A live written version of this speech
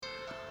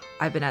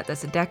I've been at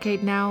this a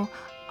decade now.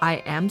 I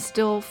am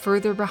still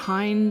further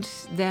behind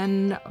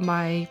than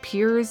my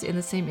peers in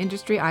the same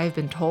industry. I have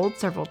been told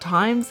several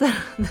times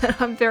that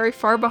I'm very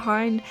far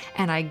behind,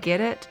 and I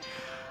get it.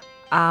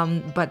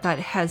 But that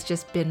has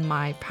just been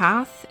my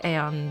path.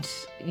 And,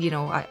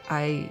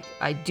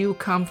 I do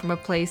come from a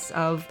place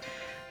of,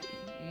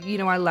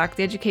 I lack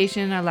the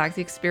education, I lack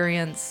the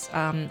experience.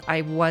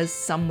 I was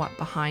somewhat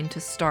behind to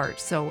start.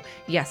 So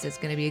yes, it's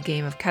going to be a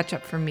game of catch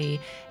up for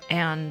me.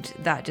 And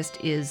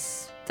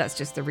that's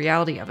just the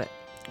reality of it.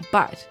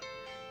 But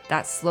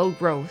that slow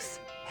growth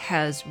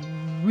has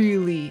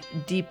really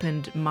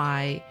deepened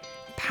my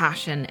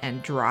passion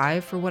and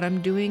drive for what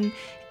I'm doing.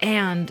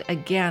 And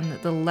again,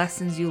 the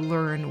lessons you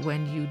learn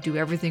when you do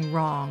everything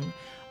wrong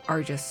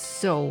are just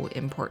so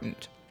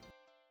important.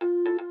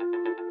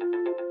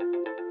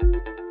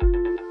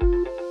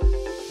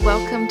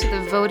 Welcome to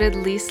the Voted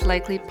Least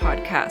Likely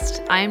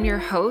podcast. I am your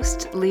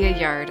host, Leah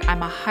Yard.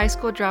 I'm a high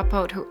school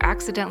dropout who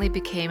accidentally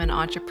became an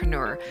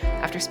entrepreneur.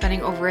 After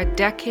spending over a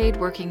decade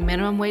working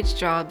minimum wage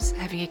jobs,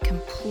 having a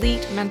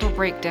complete mental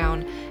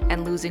breakdown,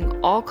 and losing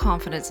all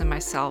confidence in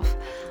myself,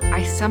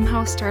 I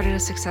somehow started a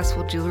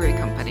successful jewelry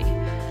company.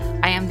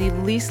 I am the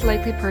least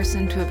likely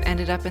person to have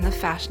ended up in the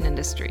fashion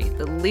industry,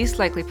 the least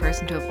likely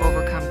person to have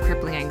overcome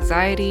crippling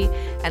anxiety,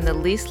 and the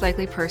least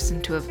likely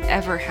person to have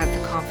ever had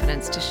the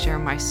confidence to share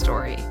my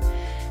story.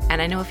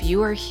 And I know if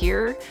you are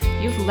here,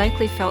 you've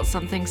likely felt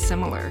something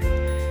similar.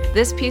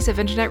 This piece of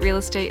internet real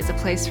estate is a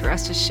place for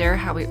us to share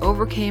how we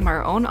overcame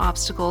our own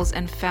obstacles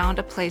and found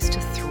a place to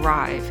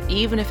thrive,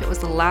 even if it was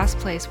the last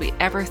place we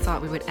ever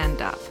thought we would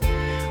end up.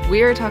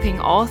 We are talking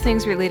all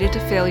things related to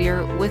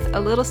failure with a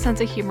little sense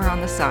of humor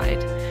on the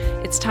side.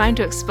 It's time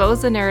to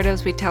expose the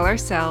narratives we tell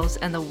ourselves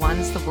and the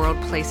ones the world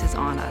places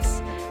on us.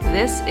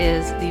 This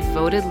is the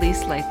Voted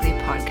Least Likely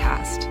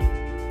podcast.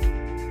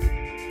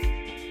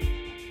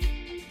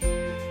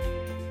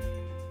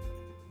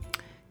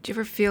 Do you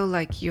ever feel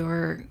like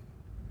you're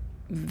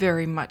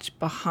very much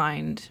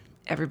behind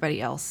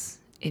everybody else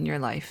in your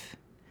life?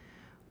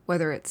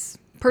 Whether it's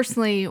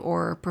personally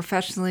or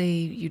professionally,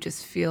 you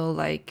just feel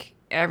like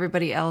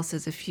everybody else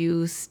is a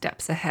few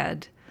steps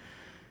ahead.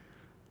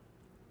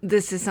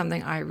 This is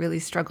something I really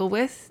struggle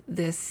with.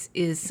 This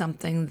is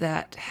something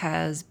that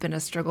has been a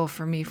struggle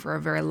for me for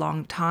a very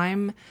long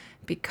time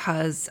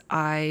because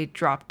I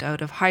dropped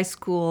out of high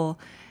school.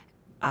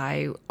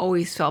 I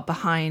always felt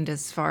behind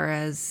as far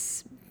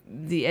as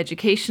the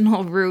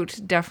educational route.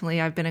 Definitely,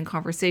 I've been in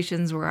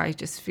conversations where I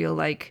just feel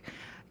like,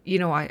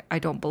 I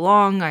don't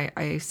belong.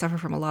 I suffer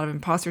from a lot of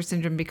imposter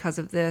syndrome because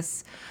of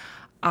this.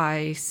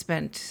 I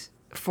spent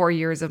 4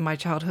 years of my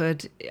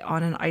childhood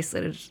on an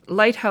isolated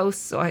lighthouse,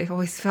 so I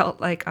always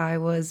felt like I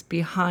was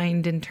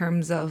behind in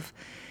terms of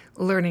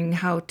learning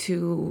how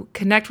to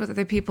connect with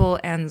other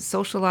people and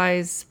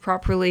socialize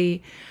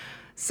properly.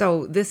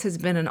 So this has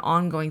been an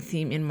ongoing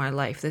theme in my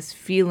life, this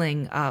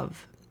feeling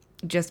of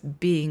just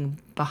being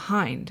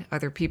behind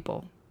other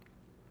people.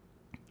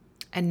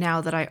 And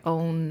now that I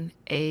own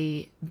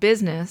a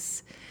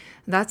business,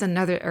 that's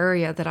another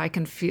area that I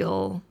can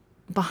feel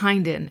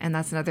behind in, and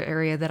that's another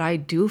area that I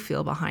do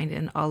feel behind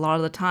in a lot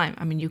of the time.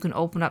 I mean, you can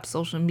open up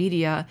social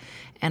media,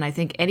 and I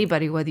think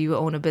anybody, whether you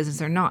own a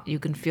business or not, you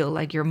can feel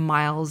like you're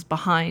miles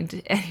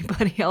behind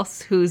anybody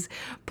else who's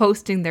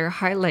posting their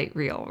highlight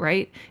reel,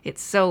 right?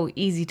 It's so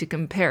easy to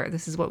compare.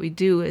 This is what we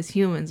do as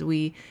humans.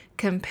 We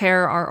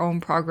compare our own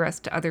progress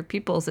to other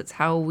people's. It's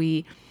how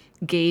we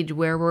gauge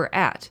where we're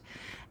at.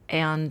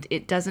 And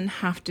it doesn't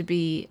have to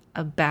be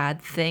a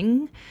bad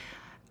thing.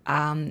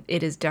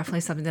 It is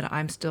definitely something that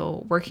I'm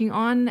still working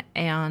on,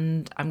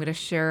 and I'm going to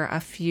share a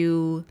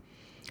few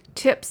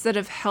tips that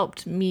have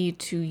helped me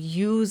to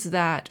use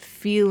that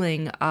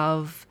feeling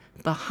of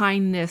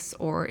behindness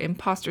or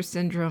imposter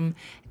syndrome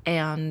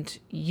and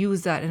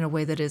use that in a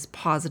way that is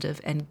positive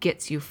and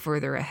gets you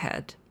further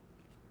ahead.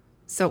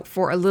 So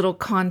for a little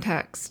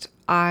context,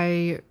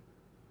 I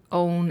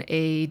own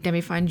a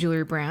demi-fine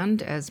jewelry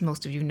brand, as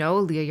most of you know,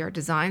 Leah Yard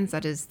Designs.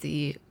 That is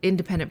the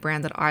independent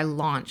brand that I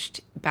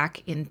launched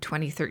back in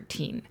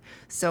 2013.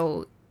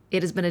 So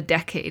it has been a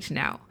decade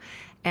now.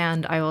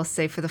 And I will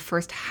say for the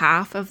first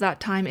half of that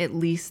time, at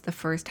least the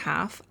first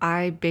half,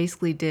 I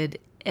basically did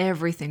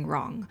everything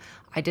wrong.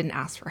 I didn't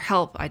ask for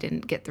help. I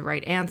didn't get the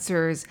right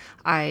answers.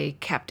 I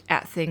kept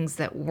at things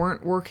that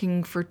weren't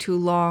working for too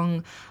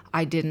long.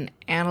 I didn't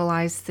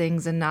analyze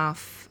things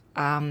enough.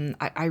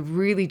 I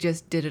really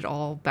just did it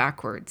all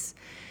backwards.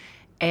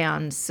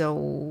 And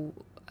so,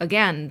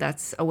 again,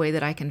 that's a way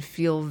that I can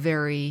feel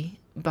very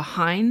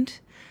behind.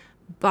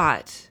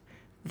 But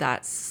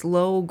that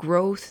slow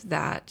growth,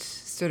 that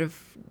sort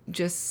of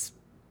just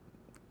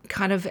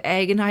kind of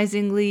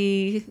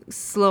agonizingly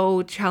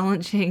slow,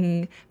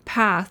 challenging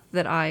path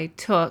that I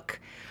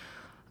took,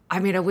 I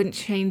mean, I wouldn't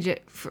change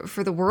it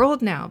for the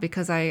world now,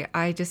 because I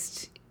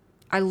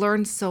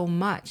learned so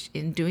much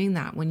in doing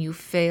that. When you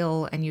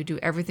fail and you do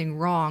everything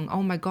wrong,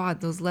 oh my God,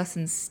 those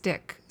lessons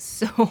stick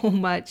so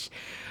much.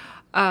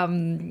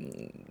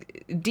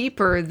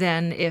 deeper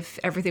than if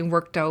everything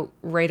worked out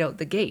right out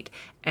the gate.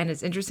 And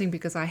it's interesting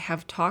because I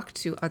have talked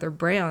to other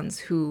brands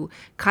who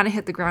kind of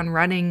hit the ground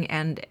running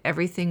and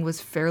everything was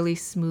fairly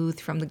smooth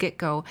from the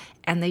get-go,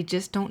 and they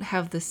just don't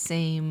have the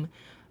same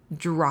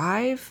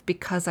drive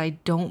because I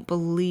don't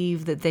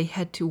believe that they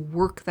had to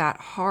work that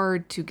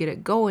hard to get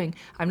it going.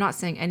 I'm not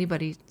saying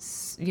anybody,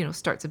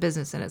 starts a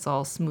business and it's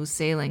all smooth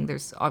sailing.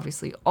 There's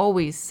obviously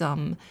always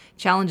some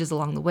challenges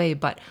along the way,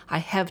 but I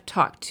have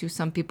talked to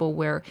some people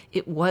where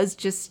it was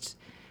just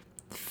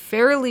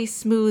fairly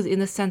smooth in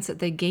the sense that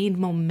they gained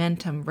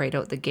momentum right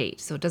out the gate.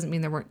 So it doesn't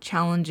mean there weren't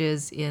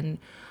challenges in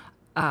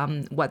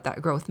what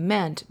that growth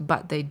meant,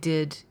 but they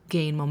did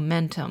gain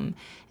momentum.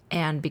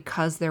 And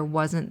because there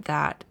wasn't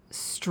that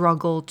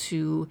struggle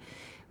to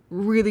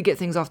really get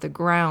things off the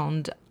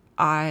ground,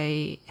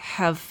 I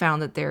have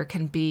found that there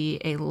can be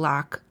a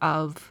lack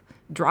of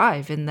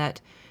drive in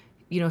that,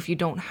 if you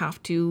don't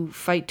have to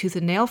fight tooth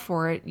and nail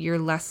for it, you're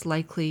less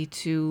likely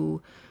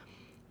to,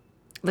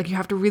 you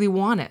have to really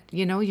want it,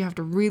 you have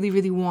to really,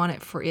 really want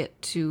it for it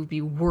to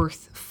be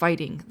worth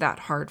fighting that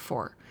hard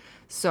for.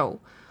 So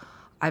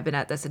I've been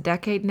at this a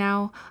decade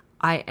now.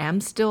 I am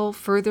still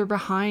further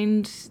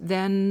behind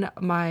than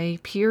my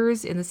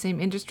peers in the same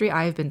industry.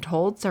 I have been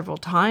told several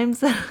times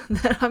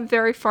that I'm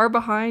very far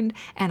behind,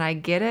 and I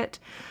get it.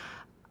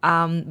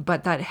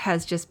 But that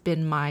has just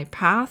been my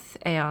path.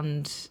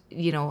 And,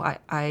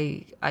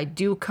 I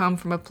do come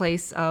from a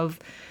place of,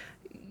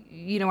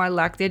 I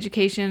lack the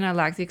education, I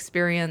lack the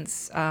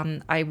experience.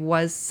 I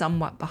was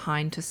somewhat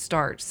behind to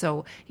start.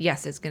 So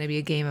yes, it's going to be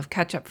a game of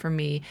catch up for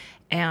me.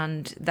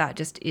 And that's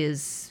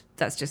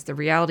just the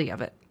reality of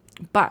it.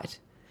 But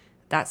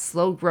that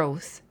slow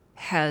growth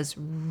has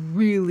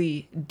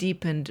really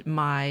deepened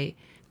my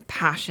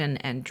passion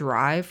and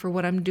drive for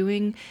what I'm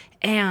doing.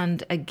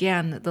 And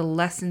again, the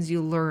lessons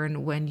you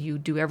learn when you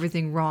do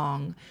everything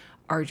wrong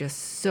are just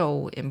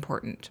so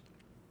important.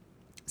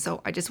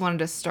 So I just wanted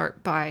to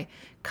start by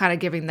kind of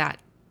giving that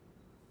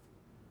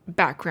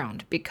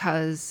background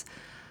because,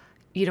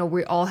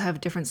 we all have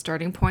different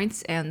starting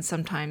points, and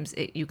sometimes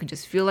you can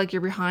just feel like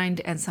you're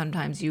behind, and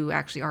sometimes you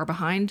actually are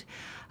behind.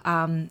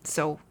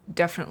 So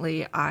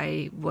definitely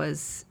I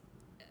was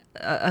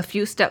a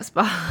few steps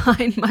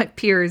behind my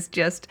peers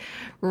just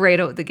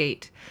right out the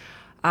gate.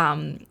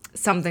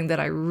 Something that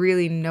I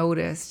really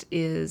noticed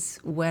is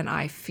when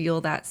I feel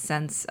that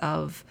sense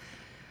of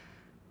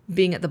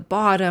being at the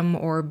bottom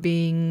or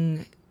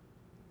being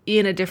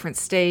in a different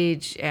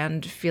stage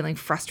and feeling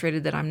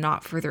frustrated that I'm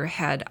not further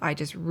ahead, I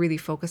just really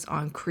focus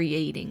on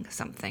creating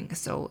something.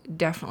 So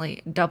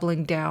definitely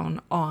doubling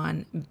down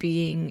on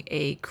being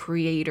a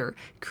creator,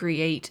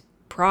 create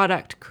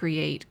product,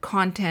 create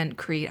content,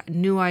 create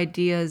new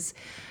ideas,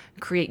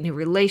 create new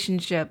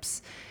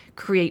relationships,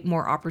 create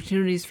more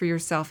opportunities for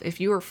yourself. If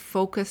you are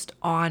focused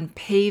on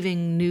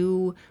paving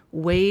new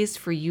ways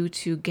for you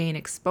to gain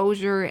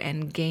exposure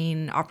and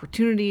gain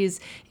opportunities,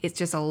 it's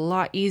just a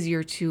lot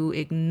easier to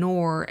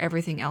ignore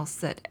everything else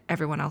that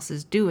everyone else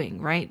is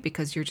doing, right?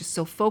 Because you're just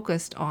so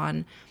focused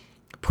on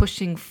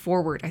pushing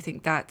forward. I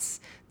think that's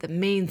the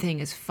main thing,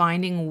 is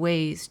finding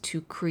ways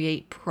to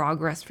create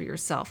progress for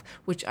yourself,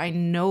 which I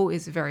know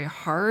is very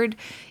hard.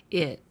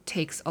 It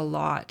takes a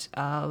lot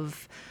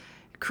of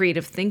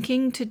creative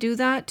thinking to do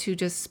that, to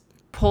just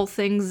pull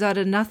things out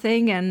of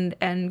nothing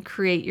and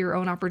create your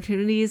own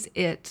opportunities.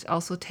 It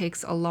also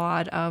takes a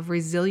lot of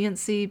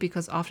resiliency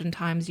because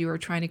oftentimes you are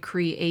trying to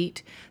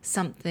create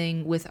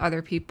something with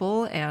other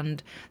people,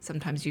 and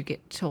sometimes you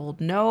get told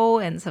no,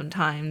 and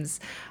sometimes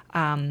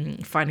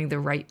finding the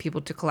right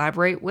people to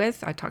collaborate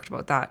with. I talked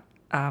about that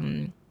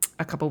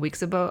a couple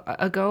weeks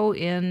ago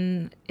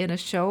in a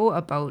show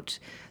about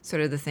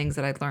sort of the things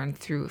that I learned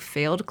through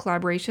failed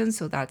collaborations.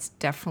 So that's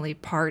definitely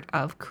part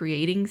of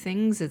creating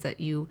things, is that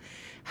you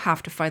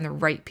have to find the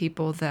right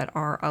people that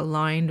are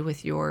aligned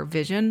with your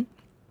vision.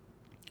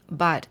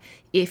 But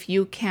if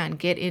you can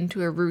get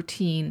into a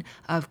routine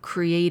of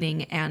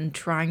creating and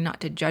trying not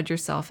to judge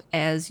yourself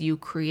as you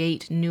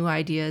create new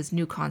ideas,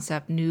 new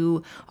concept,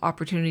 new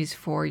opportunities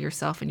for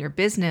yourself and your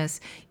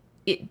business,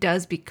 it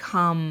does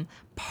become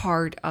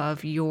part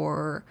of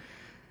your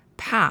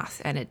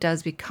path, and it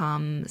does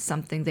become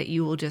something that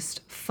you will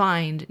just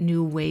find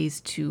new ways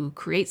to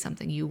create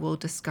something. You will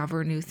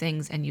discover new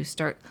things, and you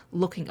start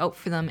looking out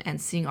for them and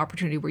seeing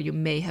opportunity where you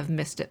may have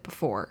missed it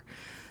before.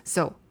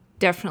 So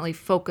definitely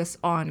focus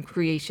on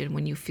creation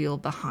when you feel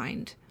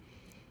behind.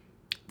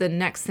 The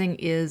next thing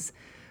is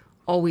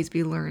always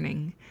be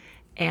learning.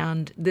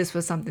 And this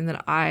was something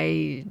that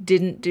I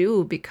didn't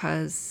do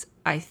because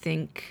I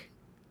think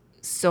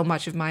so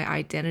much of my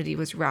identity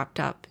was wrapped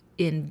up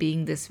in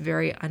being this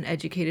very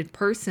uneducated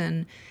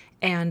person,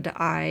 and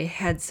I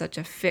had such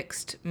a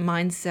fixed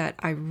mindset.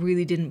 I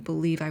really didn't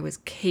believe I was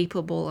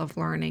capable of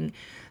learning,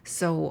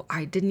 so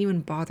I didn't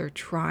even bother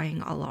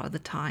trying a lot of the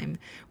time,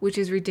 which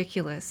is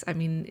ridiculous. I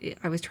mean,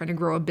 I was trying to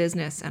grow a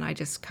business, and I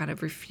just kind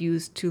of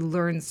refused to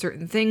learn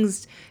certain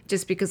things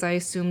just because I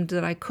assumed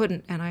that I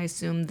couldn't, and I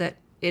assumed that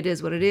it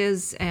is what it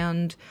is,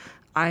 and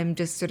I'm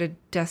just sort of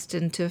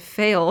destined to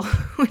fail,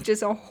 which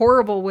is a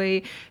horrible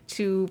way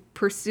to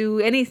pursue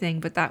anything.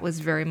 But that was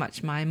very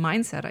much my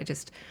mindset.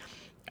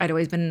 I'd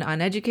always been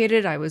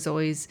uneducated. I was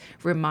always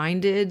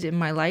reminded in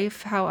my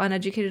life how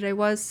uneducated I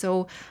was.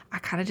 So I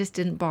kind of just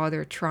didn't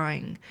bother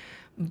trying.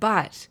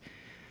 But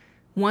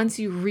once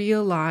you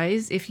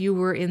realize, if you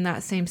were in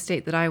that same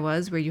state that I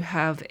was, where you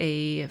have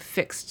a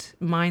fixed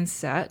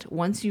mindset,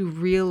 once you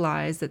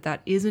realize that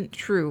that isn't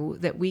true,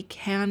 that we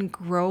can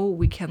grow,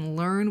 we can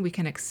learn, we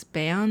can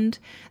expand,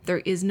 there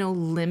is no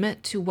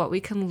limit to what we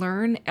can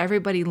learn.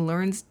 Everybody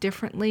learns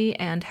differently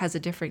and has a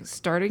different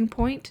starting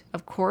point,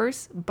 of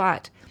course,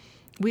 but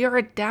we are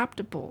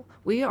adaptable.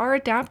 We are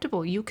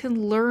adaptable. You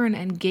can learn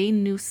and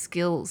gain new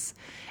skills.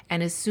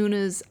 And as soon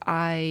as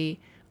I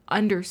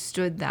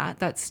understood that,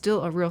 that's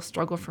still a real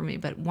struggle for me,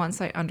 but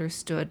once I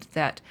understood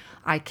that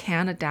I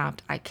can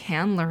adapt, I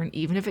can learn,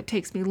 even if it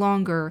takes me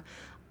longer,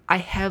 I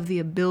have the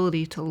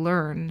ability to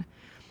learn.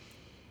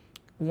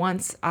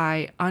 Once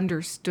I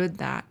understood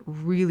that,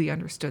 really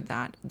understood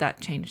that,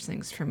 that changed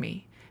things for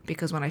me.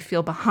 Because when I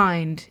feel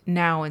behind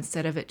now,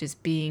 instead of it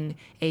just being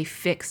a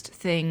fixed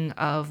thing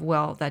of,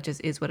 well, that just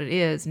is what it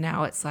is,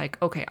 now it's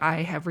like, okay,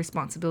 I have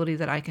responsibility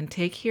that I can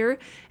take here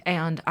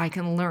and I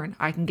can learn,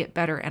 I can get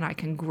better, and I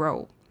can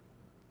grow.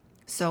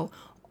 So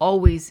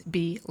always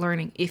be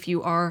learning. If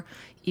you are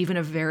even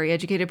a very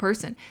educated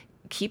person,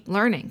 keep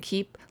learning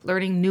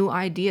new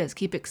ideas,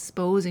 keep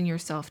exposing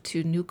yourself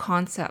to new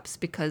concepts,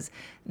 because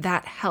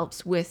that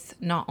helps with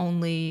not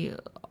only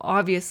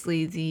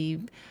obviously the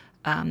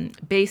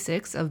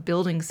basics of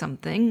building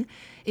something,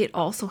 it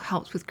also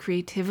helps with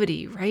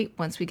creativity, right?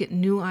 Once we get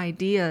new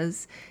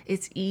ideas,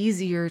 it's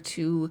easier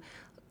to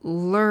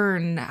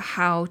learn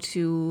how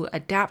to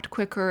adapt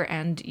quicker,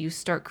 and you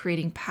start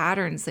creating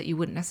patterns that you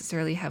wouldn't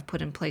necessarily have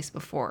put in place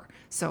before.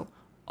 So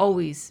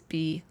always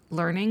be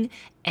learning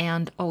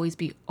and always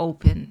be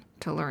open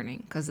to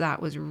learning, because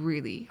that was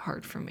really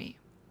hard for me.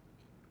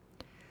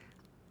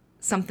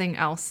 Something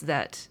else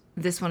that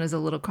this one is a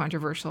little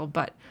controversial,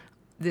 but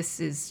this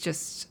is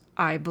just,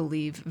 I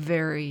believe,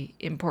 very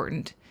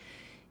important.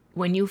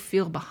 When you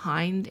feel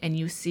behind and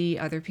you see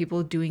other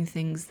people doing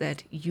things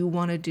that you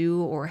want to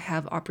do or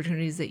have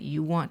opportunities that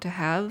you want to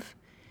have,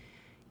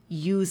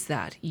 use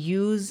that.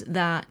 Use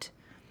that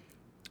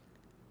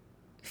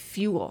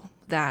fuel,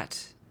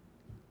 that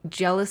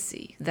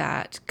jealousy,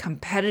 that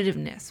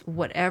competitiveness,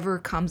 whatever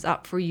comes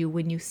up for you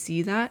when you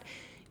see that,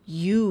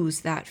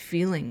 use that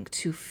feeling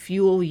to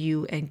fuel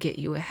you and get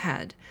you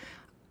ahead.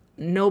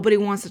 Nobody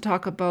wants to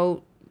talk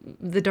about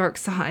the dark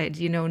side.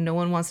 No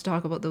one wants to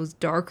talk about those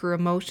darker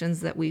emotions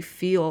that we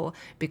feel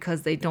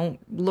because they don't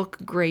look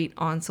great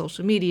on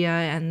social media,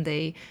 and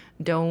they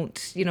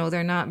don't,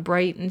 they're not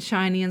bright and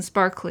shiny and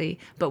sparkly,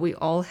 but we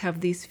all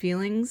have these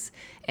feelings.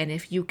 And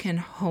if you can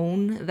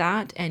hone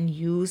that and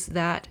use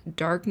that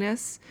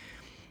darkness,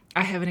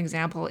 I have an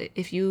example.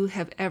 If you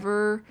have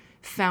ever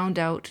found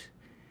out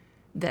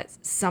that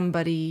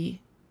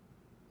somebody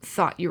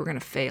thought you were going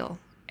to fail,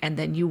 and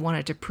then you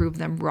wanted to prove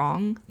them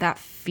wrong, that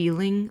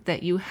feeling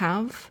that you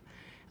have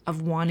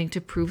of wanting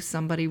to prove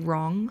somebody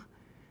wrong,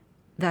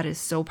 that is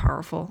so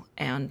powerful.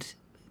 And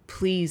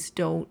please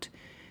don't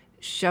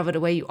shove it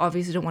away. You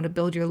obviously don't want to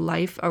build your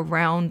life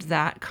around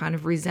that kind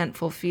of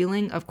resentful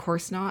feeling. Of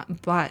course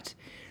not. But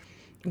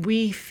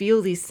we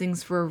feel these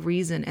things for a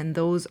reason, and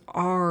those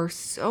are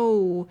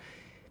so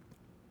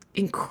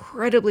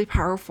incredibly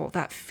powerful.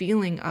 That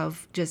feeling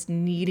of just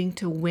needing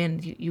to win.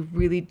 You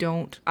really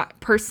don't,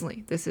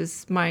 personally, this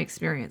is my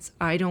experience,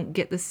 I don't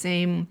get the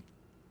same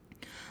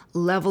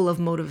level of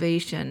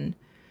motivation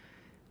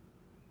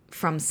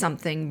from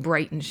something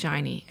bright and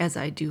shiny as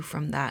I do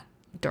from that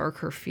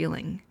darker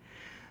feeling.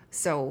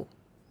 So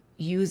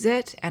use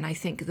it, and I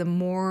think the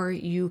more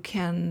you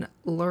can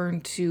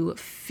learn to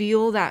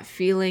feel that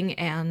feeling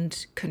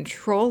and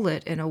control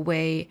it in a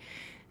way,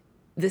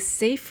 the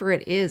safer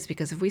it is.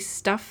 Because if we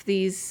stuff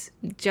these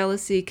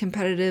jealousy,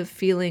 competitive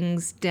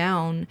feelings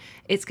down,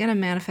 it's going to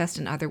manifest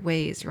in other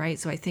ways, right?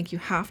 So I think you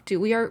have to,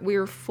 we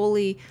are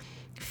fully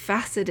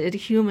faceted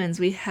humans.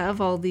 We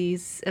have all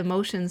these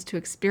emotions to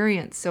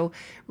experience. So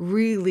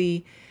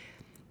really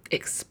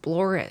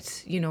explore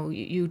it.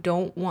 You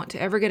don't want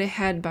to ever get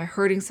ahead by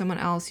hurting someone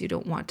else. You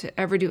don't want to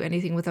ever do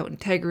anything without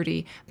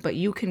integrity, but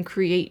you can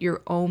create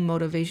your own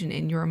motivation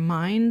in your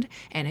mind.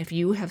 And if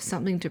you have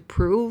something to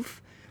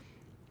prove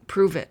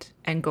it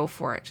and go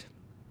for it.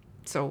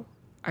 So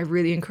I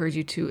really encourage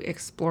you to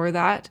explore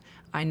that.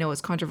 I know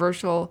it's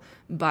controversial,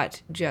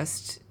 but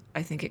just,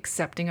 I think,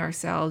 accepting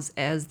ourselves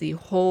as the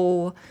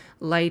whole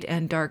light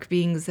and dark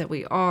beings that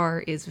we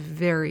are is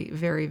very,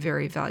 very,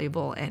 very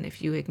valuable. And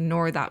if you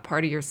ignore that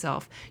part of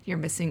yourself, you're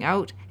missing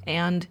out,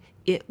 and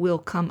it will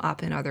come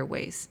up in other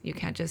ways. You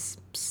can't just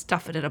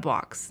stuff it in a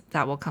box.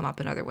 That will come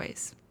up in other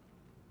ways.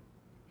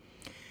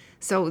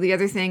 So the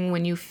other thing,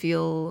 when you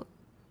feel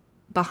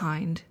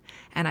behind,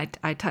 and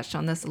I touched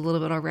on this a little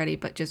bit already,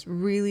 but just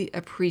really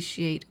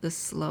appreciate the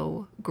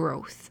slow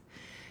growth.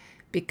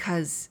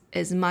 Because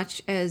as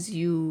much as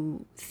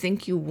you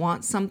think you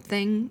want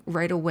something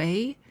right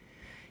away,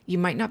 you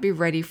might not be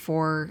ready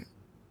for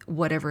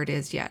whatever it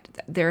is yet.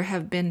 There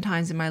have been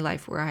times in my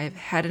life where I have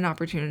had an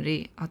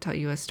opportunity. I'll tell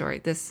you a story.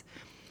 This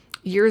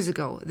years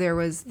ago, there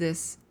was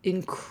this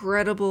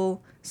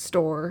incredible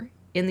store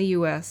in the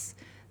US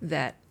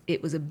that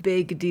it was a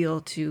big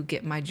deal to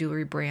get my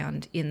jewelry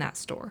brand in that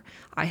store.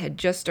 I had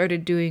just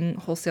started doing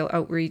wholesale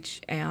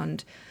outreach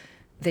and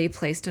they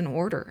placed an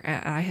order.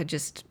 I had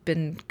just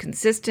been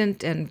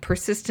consistent and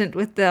persistent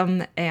with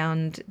them,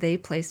 and they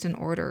placed an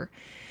order.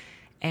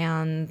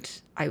 And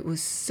it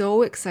was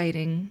so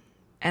exciting,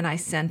 and I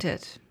sent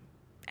it,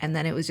 and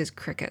then it was just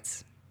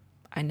crickets.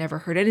 I never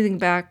heard anything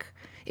back.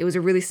 It was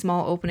a really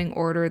small opening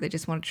order. They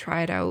just wanted to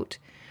try it out.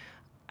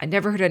 I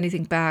never heard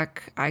anything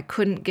back. I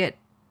couldn't get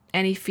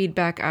any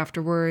feedback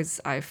afterwards.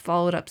 I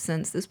followed up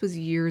since. This was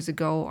years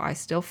ago. I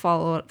still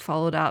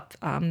followed up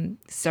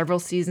several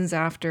seasons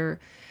after,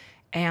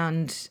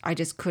 and I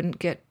just couldn't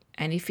get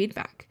any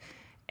feedback.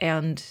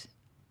 And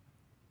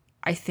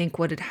I think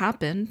what had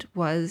happened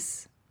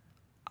was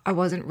I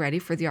wasn't ready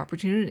for the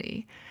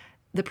opportunity.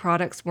 The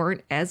products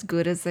weren't as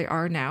good as they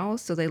are now,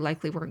 so they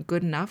likely weren't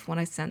good enough when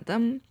I sent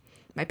them.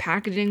 My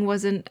packaging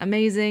wasn't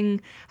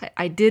amazing.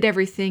 I did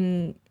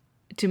everything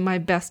to my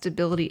best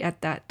ability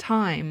at that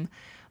time,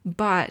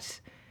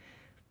 but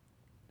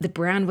the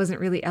brand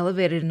wasn't really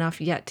elevated enough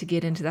yet to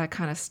get into that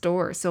kind of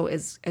store. So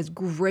as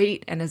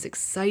great and as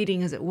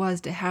exciting as it was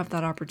to have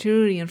that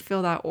opportunity and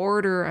fill that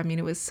order, I mean,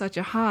 it was such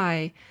a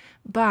high,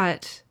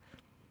 but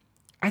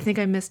I think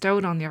I missed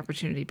out on the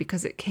opportunity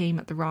because it came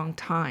at the wrong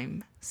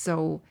time.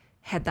 So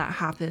had that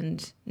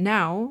happened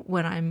now,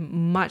 when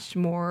I'm much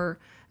more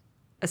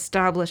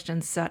established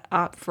and set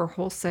up for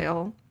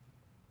wholesale,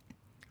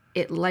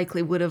 it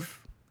likely would have,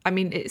 I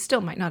mean, it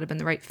still might not have been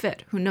the right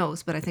fit. Who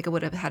knows? But I think I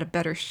would have had a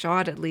better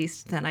shot at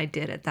least than I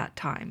did at that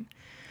time.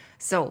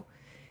 So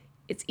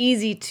it's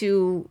easy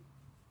to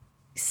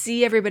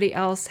see everybody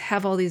else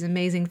have all these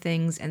amazing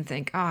things and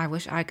think, oh, I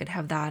wish I could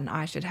have that and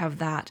I should have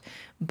that.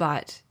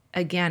 But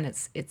again,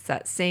 it's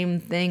that same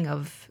thing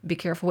of be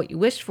careful what you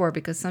wish for,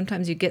 because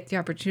sometimes you get the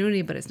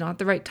opportunity, but it's not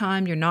the right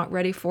time. You're not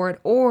ready for it.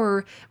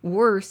 Or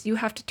worse, you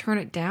have to turn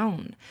it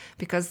down,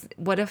 because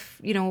what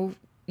if,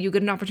 you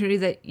get an opportunity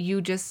that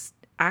you just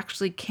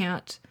actually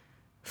can't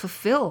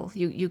fulfill.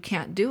 You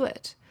can't do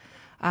it.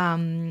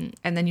 And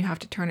then you have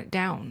to turn it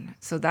down.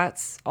 So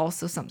that's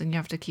also something you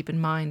have to keep in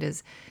mind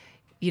is,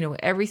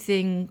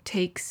 everything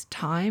takes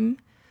time.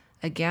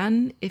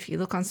 Again, if you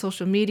look on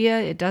social media,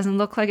 it doesn't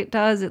look like it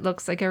does. It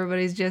looks like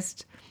everybody's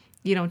just,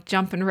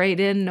 jumping right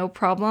in, no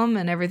problem,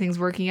 and everything's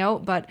working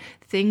out. But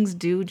things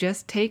do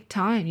just take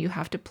time. You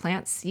have to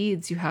plant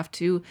seeds. You have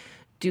to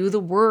do the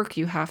work.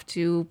 You have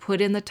to put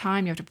in the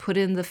time. You have to put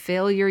in the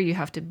failure. You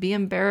have to be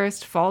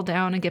embarrassed, fall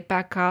down, and get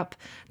back up.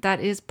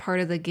 That is part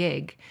of the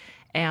gig.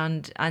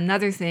 And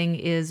another thing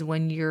is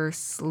when you're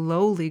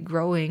slowly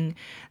growing,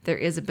 there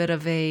is a bit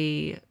of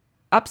a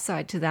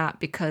upside to that,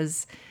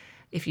 because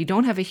if you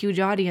don't have a huge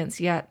audience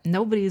yet,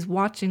 nobody's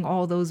watching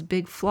all those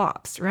big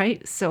flops,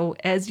 right? So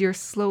as you're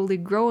slowly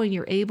growing,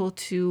 you're able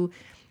to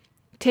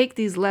take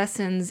these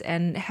lessons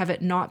and have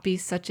it not be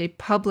such a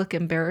public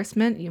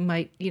embarrassment. You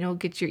might,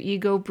 get your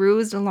ego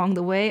bruised along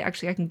the way.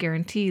 Actually, I can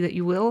guarantee that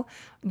you will,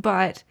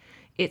 but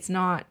it's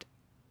not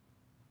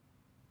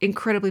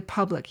incredibly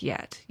public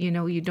yet.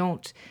 You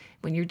don't,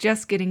 when you're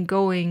just getting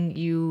going,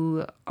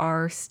 you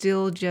are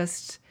still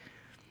just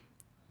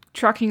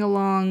trucking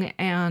along,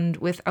 and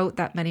without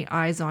that many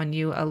eyes on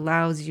you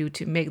allows you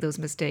to make those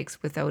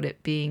mistakes without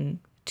it being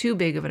too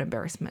big of an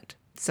embarrassment.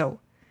 So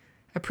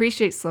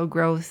appreciate slow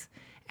growth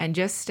and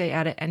just stay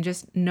at it, and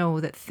just know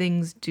that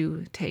things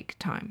do take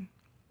time.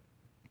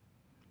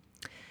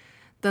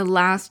 The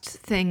last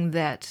thing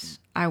that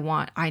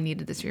I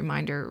needed this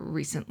reminder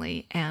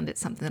recently, and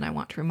it's something that I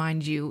want to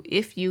remind you.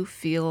 If you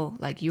feel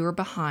like you're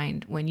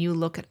behind when you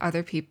look at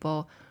other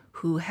people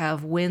who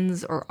have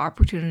wins or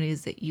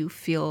opportunities that you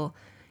feel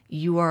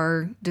you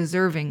are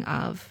deserving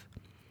of,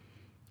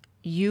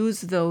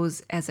 use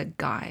those as a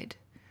guide.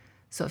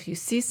 So if you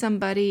see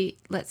somebody,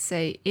 let's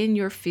say in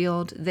your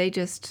field, they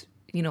just,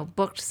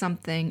 booked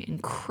something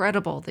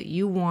incredible that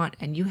you want,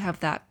 and you have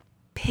that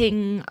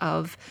ping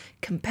of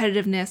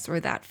competitiveness or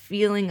that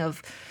feeling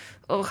of,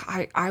 oh,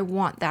 I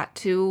want that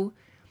too,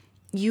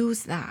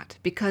 use that.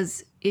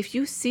 Because if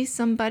you see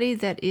somebody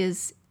that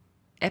is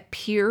a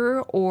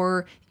peer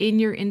or in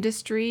your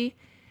industry,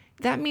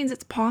 that means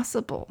it's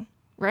possible,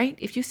 right?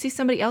 If you see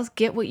somebody else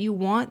get what you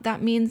want,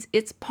 that means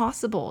it's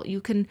possible. You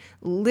can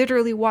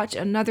literally watch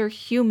another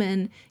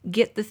human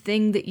get the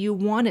thing that you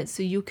wanted,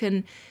 so you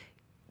can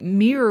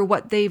mirror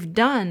what they've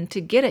done to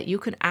get it. You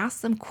can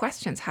ask them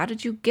questions. How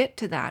did you get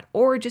to that?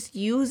 Or just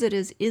use it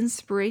as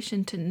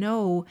inspiration to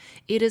know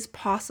it is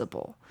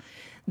possible.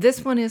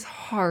 This one is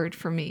hard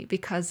for me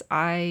because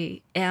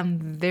I am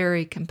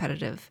very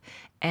competitive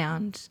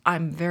and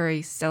I'm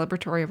very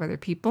celebratory of other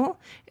people.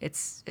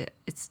 It's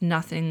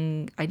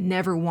nothing. I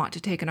never want to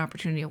take an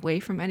opportunity away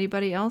from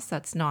anybody else.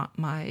 That's not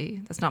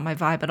my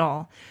vibe at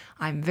all.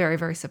 I'm very,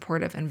 very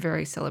supportive and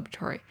very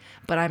celebratory,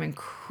 but I'm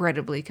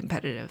incredibly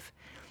competitive.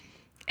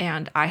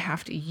 And I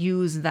have to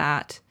use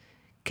that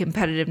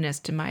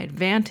competitiveness to my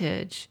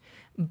advantage,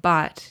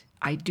 but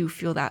I do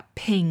feel that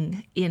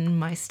ping in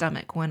my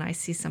stomach when I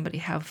see somebody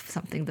have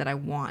something that I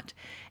want.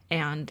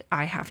 And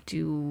I have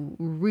to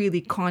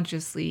really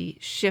consciously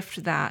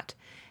shift that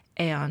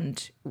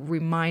and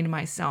remind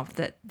myself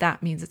that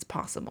that means it's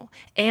possible.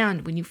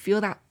 And when you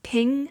feel that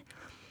ping,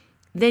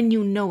 then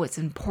you know it's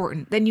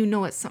important. Then you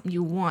know it's something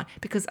you want.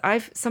 Because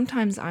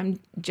sometimes I'm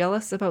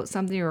jealous about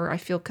something, or I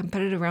feel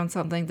competitive around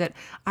something that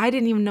I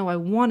didn't even know I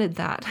wanted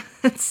that.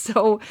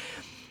 So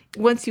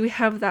once you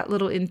have that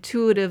little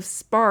intuitive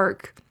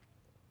spark,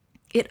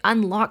 it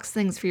unlocks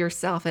things for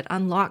yourself. It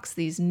unlocks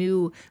these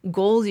new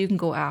goals you can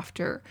go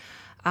after.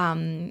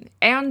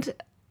 And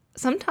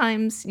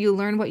sometimes you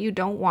learn what you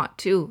don't want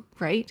too,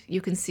 right?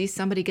 You can see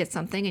somebody get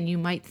something and you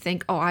might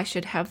think, oh, I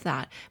should have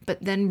that.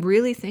 But then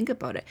really think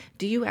about it.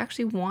 Do you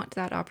actually want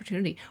that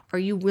opportunity? Are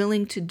you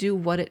willing to do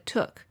what it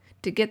took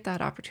to get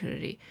that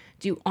opportunity?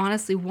 Do you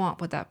honestly want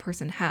what that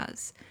person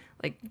has?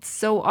 Like,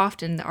 so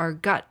often our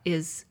gut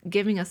is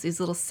giving us these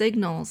little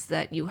signals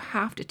that you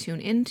have to tune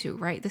into,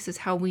 right? This is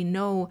how we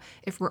know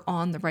if we're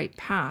on the right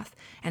path.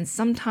 And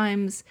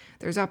sometimes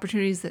there's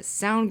opportunities that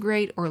sound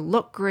great or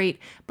look great,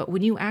 but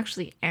when you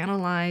actually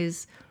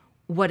analyze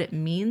what it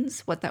means,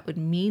 what that would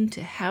mean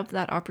to have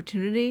that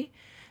opportunity,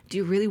 do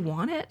you really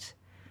want it?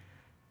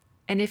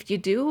 And if you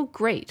do,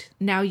 great.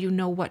 Now you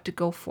know what to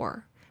go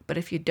for. But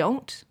if you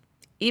don't,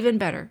 even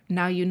better.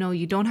 Now you know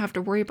you don't have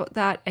to worry about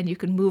that, and you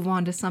can move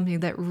on to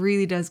something that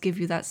really does give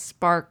you that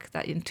spark,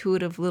 that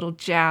intuitive little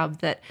jab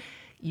that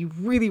you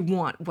really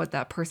want what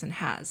that person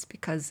has,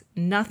 because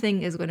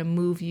nothing is going to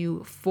move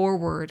you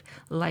forward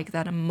like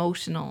that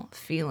emotional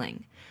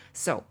feeling.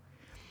 So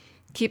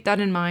keep that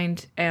in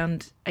mind.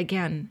 And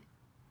again,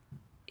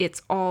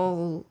 it's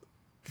all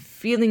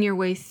feeling your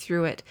way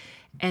through it,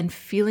 and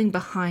feeling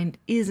behind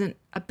isn't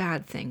a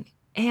bad thing.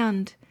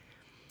 And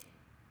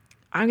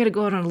I'm going to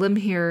go out on a limb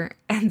here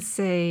and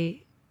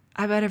say,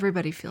 I bet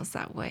everybody feels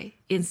that way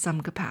in some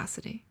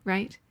capacity,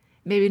 right?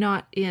 Maybe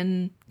not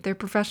in their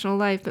professional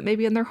life, but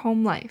maybe in their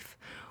home life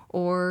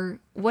or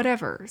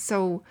whatever.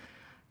 So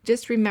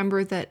just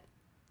remember that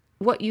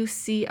what you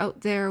see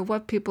out there,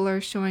 what people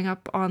are showing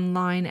up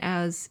online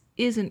as,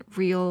 isn't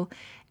real.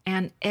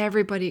 And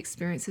everybody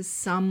experiences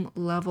some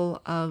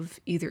level of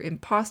either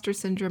imposter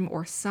syndrome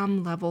or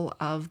some level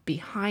of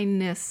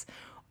behindness,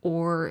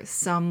 or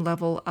some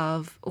level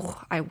of,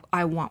 oh,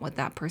 I want what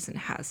that person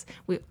has.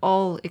 We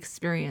all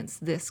experience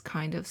this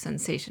kind of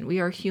sensation. We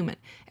are human,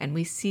 and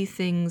we see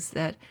things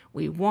that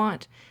we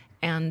want,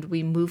 and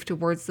we move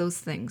towards those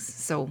things.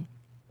 So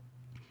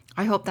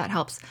I hope that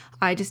helps.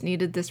 I just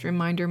needed this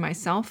reminder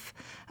myself.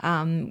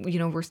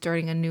 We're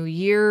starting a new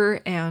year,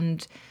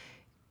 and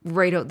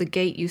right out the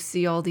gate, you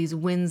see all these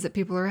wins that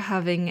people are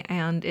having,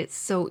 and it's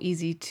so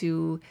easy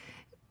to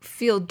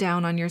feel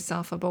down on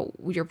yourself about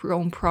your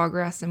own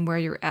progress and where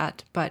you're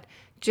at. But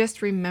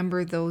just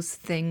remember those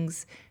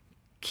things.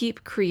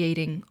 Keep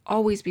creating,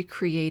 always be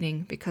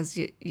creating, because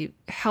it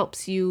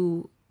helps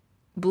you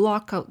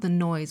block out the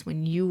noise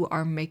when you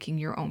are making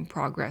your own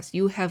progress.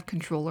 You have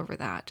control over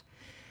that.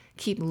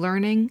 Keep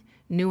learning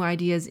new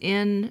ideas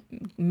in,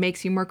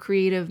 makes you more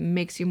creative,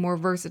 makes you more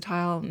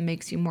versatile,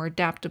 makes you more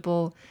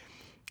adaptable.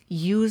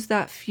 Use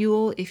that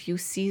fuel. If you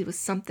see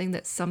something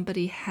that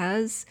somebody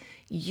has,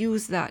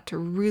 use that to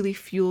really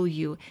fuel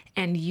you,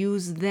 and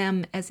use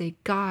them as a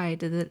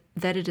guide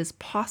that it is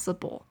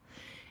possible.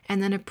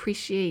 And then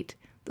appreciate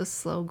the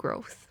slow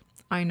growth.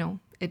 I know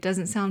it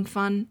doesn't sound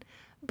fun,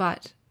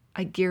 but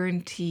I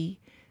guarantee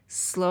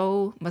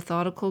slow,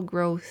 methodical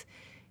growth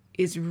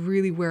is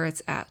really where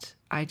it's at.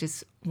 I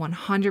just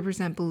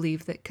 100%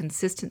 believe that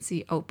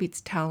consistency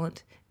outbeats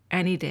talent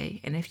any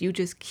day. And if you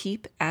just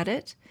keep at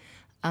it,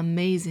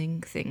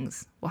 amazing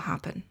things will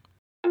happen.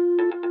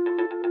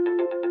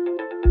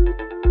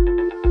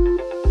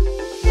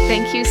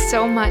 Thank you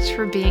so much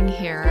for being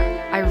here.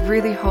 I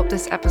really hope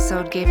this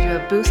episode gave you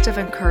a boost of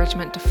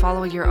encouragement to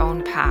follow your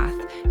own path,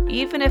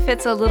 even if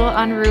it's a little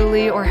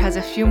unruly or has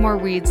a few more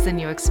weeds than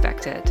you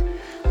expected.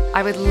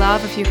 I would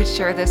love if you could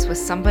share this with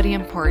somebody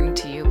important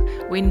to you.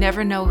 We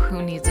never know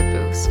who needs a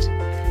boost.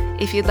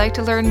 If you'd like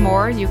to learn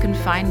more, you can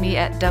find me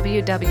at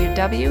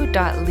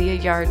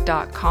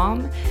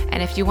www.leahyard.com.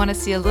 And if you want to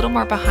see a little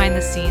more behind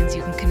the scenes,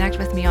 you can connect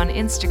with me on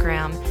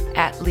Instagram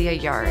at Leah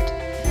Yard.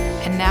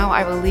 And now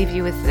I will leave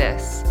you with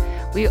this.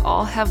 We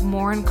all have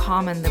more in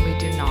common than we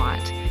do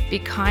not. Be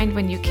kind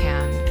when you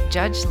can.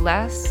 Judge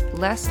less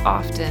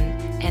often,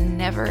 and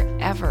never,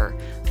 ever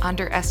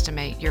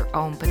underestimate your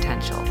own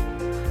potential.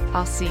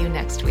 I'll see you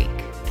next week.